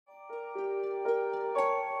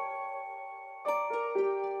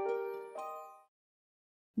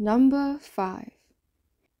Number 5.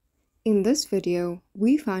 In this video,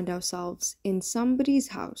 we find ourselves in somebody's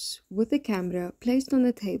house with a camera placed on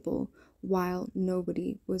the table while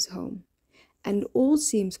nobody was home. And all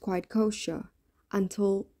seems quite kosher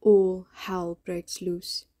until all hell breaks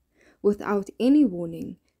loose. Without any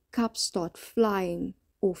warning, cups start flying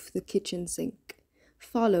off the kitchen sink,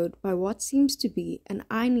 followed by what seems to be an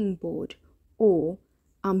ironing board or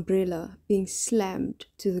umbrella being slammed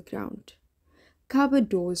to the ground. Cupboard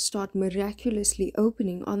doors start miraculously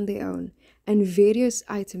opening on their own, and various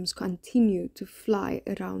items continue to fly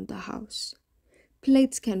around the house.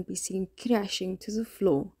 Plates can be seen crashing to the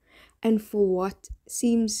floor, and for what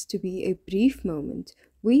seems to be a brief moment,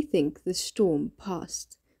 we think the storm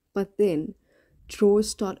passed. But then, drawers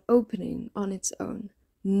start opening on its own.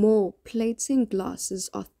 More plates and glasses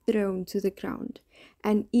are thrown to the ground,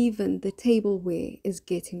 and even the tableware is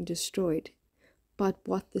getting destroyed. But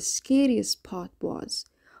what the scariest part was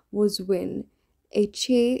when a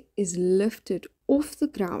chair is lifted off the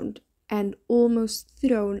ground and almost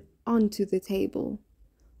thrown onto the table.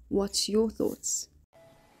 What's your thoughts?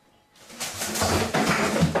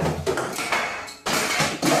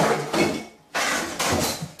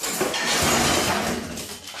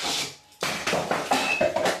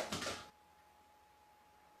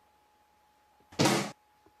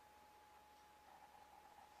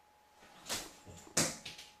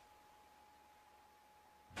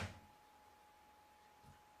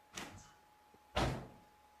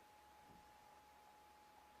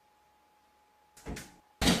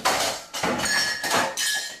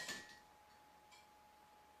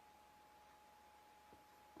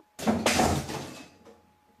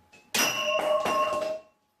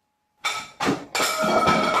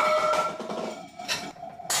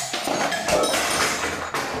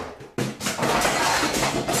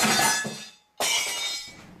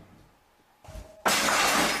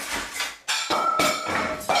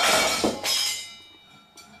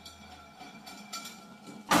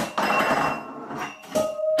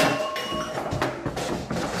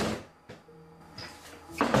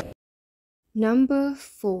 Number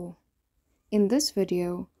 4. In this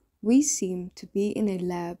video, we seem to be in a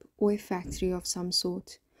lab or a factory of some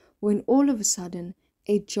sort, when all of a sudden,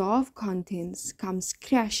 a jar of contents comes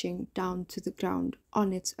crashing down to the ground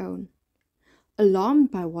on its own.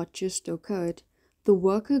 Alarmed by what just occurred, the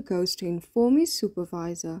worker goes to inform his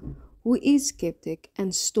supervisor, who is skeptic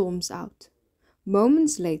and storms out.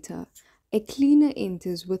 Moments later, a cleaner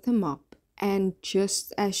enters with a mop, and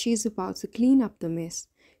just as she's about to clean up the mess,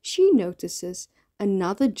 she notices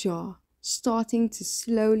another jar starting to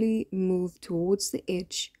slowly move towards the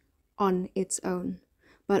edge on its own.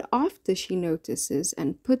 But after she notices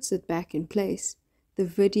and puts it back in place, the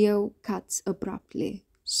video cuts abruptly.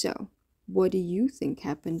 So, what do you think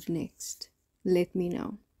happened next? Let me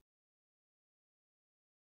know.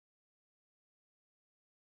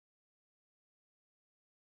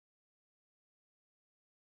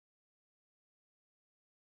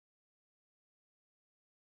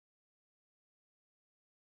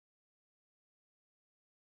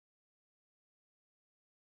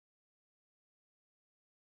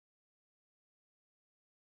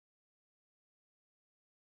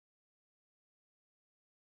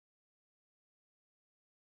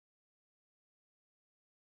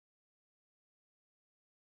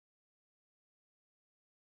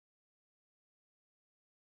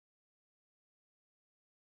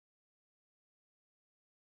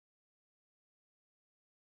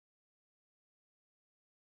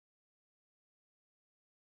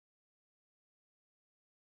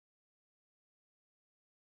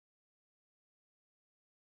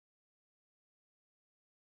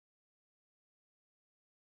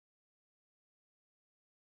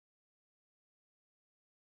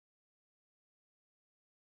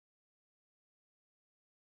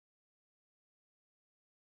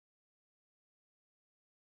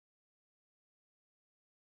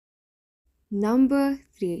 Number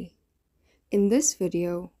 3. In this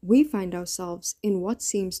video, we find ourselves in what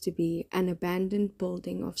seems to be an abandoned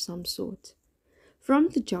building of some sort. From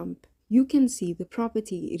the jump, you can see the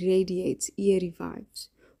property radiates eerie vibes,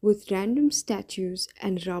 with random statues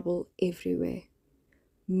and rubble everywhere.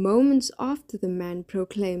 Moments after the man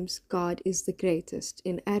proclaims God is the greatest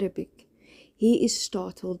in Arabic, he is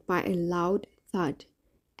startled by a loud thud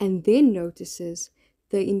and then notices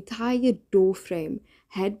the entire door frame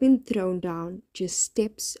had been thrown down just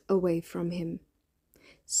steps away from him.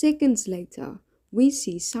 Seconds later, we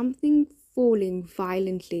see something falling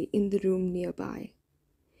violently in the room nearby.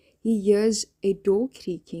 He hears a door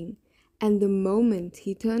creaking, and the moment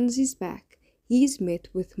he turns his back, he is met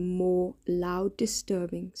with more loud,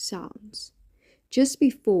 disturbing sounds. Just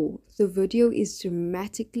before the video is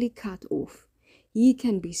dramatically cut off, he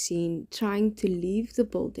can be seen trying to leave the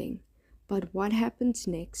building, but what happens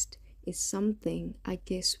next is something I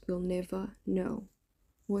guess we'll never know.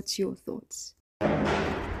 What's your thoughts?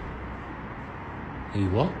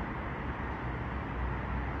 ايوه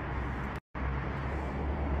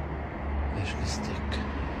ايش قصدك؟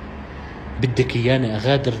 بدك اياني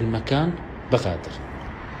اغادر المكان؟ بغادر.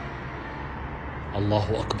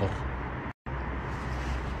 الله اكبر.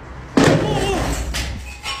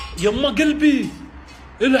 يما قلبي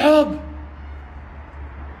العاب.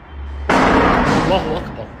 الله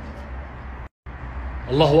اكبر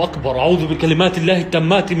الله اكبر. اعوذ بكلمات الله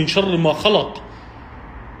التامات من شر ما خلق.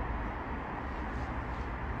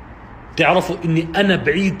 تعرفوا اني انا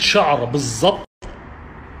بعيد شعره بالضبط.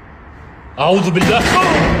 اعوذ بالله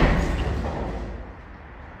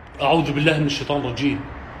اعوذ بالله من الشيطان الرجيم.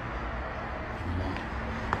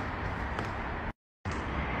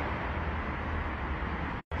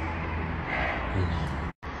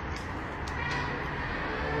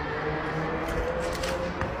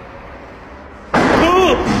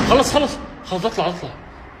 خلص اطلع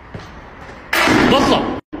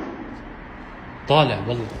طالع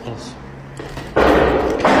والله خلص.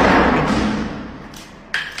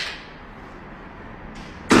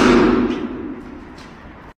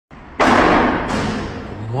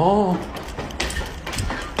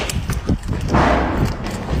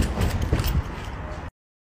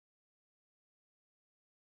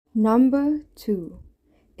 Number 2.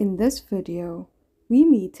 In this video, we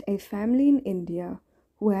meet a family in India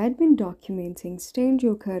who had been documenting strange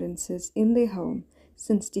occurrences in their home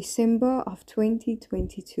since December of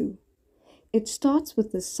 2022. It starts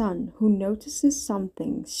with the son who notices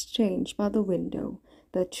something strange by the window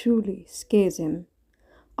that truly scares him.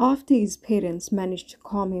 After his parents manage to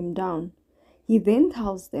calm him down, he then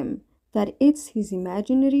tells them that it's his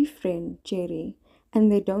imaginary friend Jerry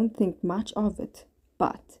and they don't think much of it.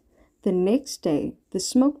 But the next day, the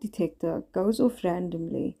smoke detector goes off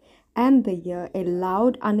randomly and they hear a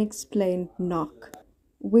loud, unexplained knock,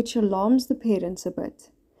 which alarms the parents a bit.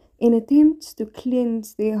 In attempts to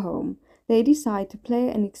cleanse their home, they decide to play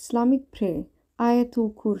an Islamic prayer,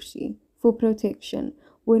 Ayatul Kursi, for protection,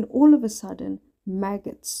 when all of a sudden,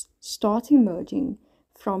 maggots start emerging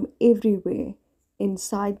from everywhere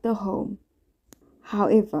inside the home.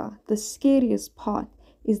 However, the scariest part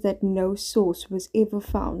is that no source was ever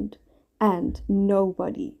found, and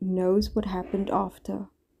nobody knows what happened after.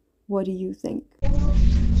 What do you think? I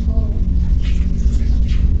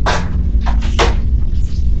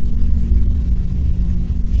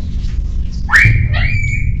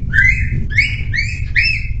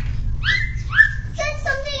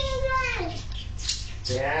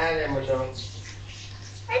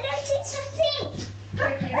don't see something.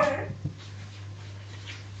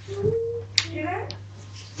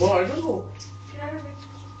 No, I don't know.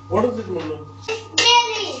 What is it, Mona?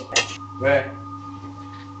 Mary. Where?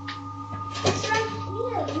 It's right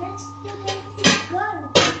here, next to the gun.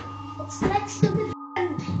 It's next to the gun.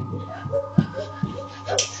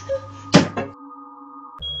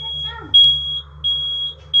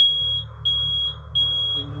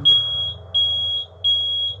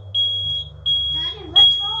 Daddy,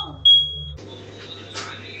 what's wrong?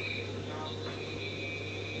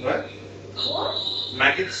 Where? What?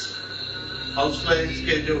 Maggots. House flies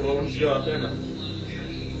के जो Holmes जो आते हैं ना,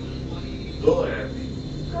 दो है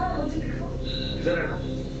इधर है ना.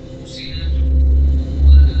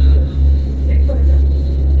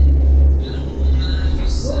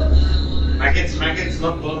 Maggots,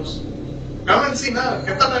 not birds. Come and see ना,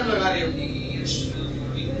 कितना टाइम लगा रही हो?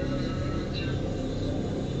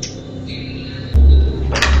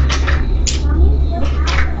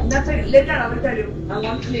 Nothing. Later I will tell you. I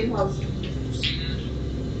want to name house.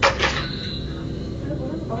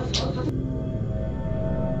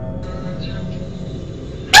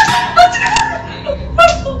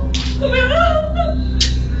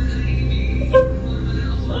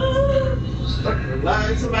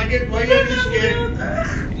 It's a maggot. Why are you scared?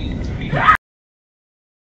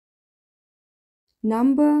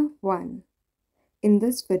 Number 1. In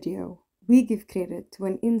this video, we give credit to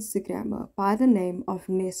an Instagrammer by the name of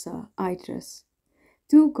Nessa Idris.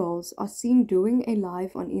 Two girls are seen doing a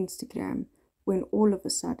live on Instagram when all of a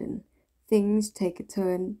sudden, things take a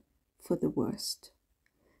turn for the worst.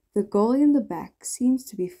 The girl in the back seems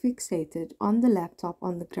to be fixated on the laptop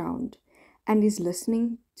on the ground and is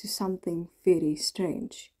listening to something very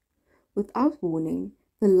strange. Without warning,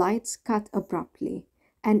 the lights cut abruptly,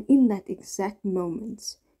 and in that exact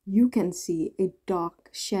moment, you can see a dark,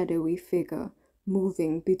 shadowy figure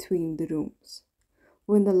moving between the rooms.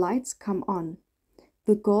 When the lights come on,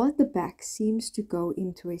 The girl at the back seems to go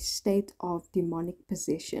into a state of demonic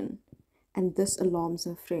possession, and this alarms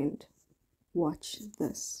her friend. Watch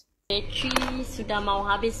this. Bateri sudah mau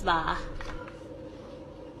habis bah.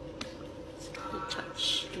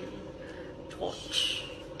 Touch.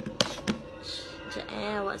 Sekejap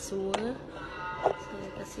awak semua. Saya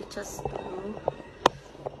kasih cas dulu.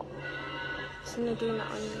 Sini dulu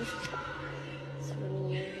nak on ni. So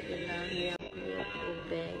ni ialah ni aku punya power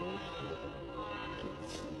bank.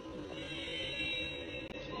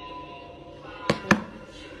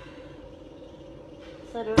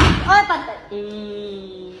 Sorry. Oh, pantat.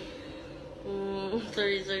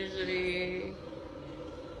 Sorry.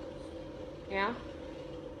 Ya.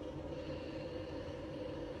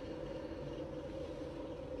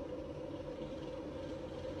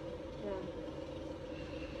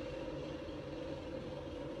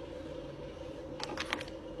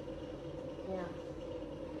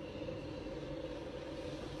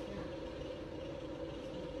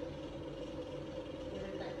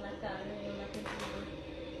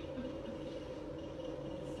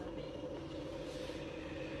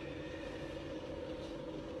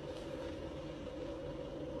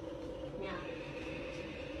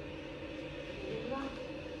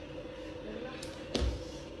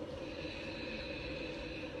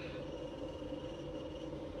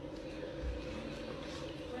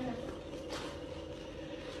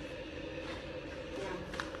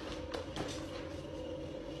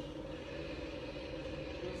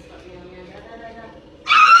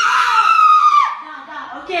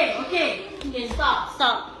 Okay,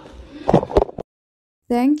 stop.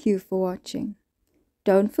 Thank you for watching.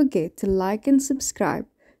 Don't forget to like and subscribe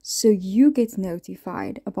so you get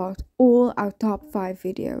notified about all our top 5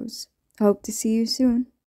 videos. Hope to see you soon.